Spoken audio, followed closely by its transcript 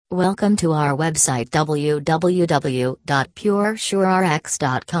Welcome to our website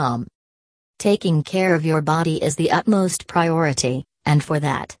www.puresurerx.com. Taking care of your body is the utmost priority, and for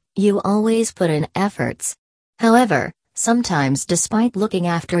that, you always put in efforts. However, sometimes despite looking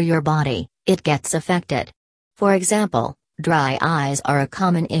after your body, it gets affected. For example, dry eyes are a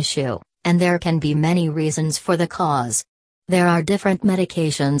common issue, and there can be many reasons for the cause. There are different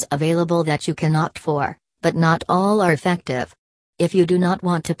medications available that you can opt for, but not all are effective. If you do not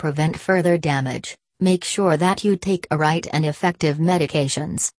want to prevent further damage, make sure that you take a right and effective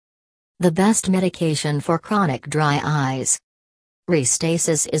medications. The best medication for chronic dry eyes.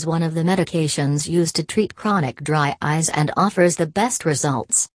 Restasis is one of the medications used to treat chronic dry eyes and offers the best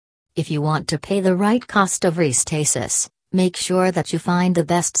results. If you want to pay the right cost of Restasis, make sure that you find the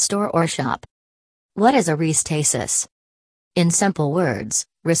best store or shop. What is a Restasis? In simple words,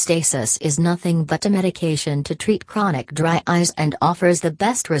 Restasis is nothing but a medication to treat chronic dry eyes and offers the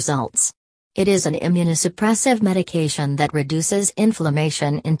best results. It is an immunosuppressive medication that reduces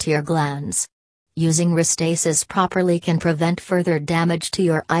inflammation in tear glands. Using Restasis properly can prevent further damage to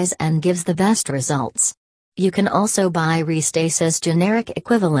your eyes and gives the best results. You can also buy Restasis generic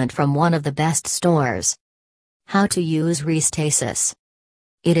equivalent from one of the best stores. How to use Restasis.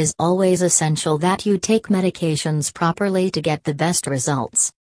 It is always essential that you take medications properly to get the best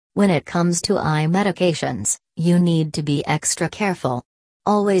results. When it comes to eye medications, you need to be extra careful.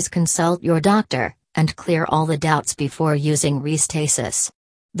 Always consult your doctor, and clear all the doubts before using Restasis.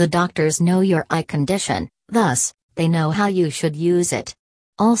 The doctors know your eye condition, thus, they know how you should use it.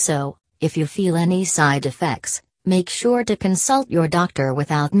 Also, if you feel any side effects, make sure to consult your doctor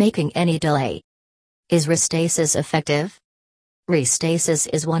without making any delay. Is Restasis effective? Restasis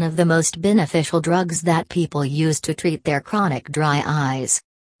is one of the most beneficial drugs that people use to treat their chronic dry eyes.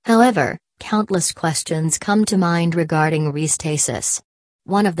 However, countless questions come to mind regarding Restasis.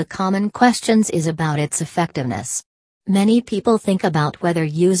 One of the common questions is about its effectiveness. Many people think about whether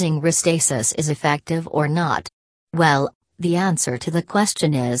using Restasis is effective or not. Well, the answer to the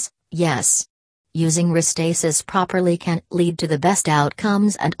question is, yes. Using Restasis properly can lead to the best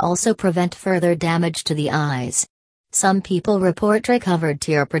outcomes and also prevent further damage to the eyes. Some people report recovered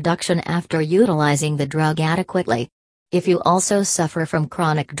tear production after utilizing the drug adequately. If you also suffer from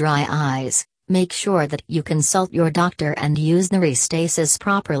chronic dry eyes, make sure that you consult your doctor and use the Restasis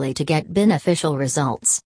properly to get beneficial results.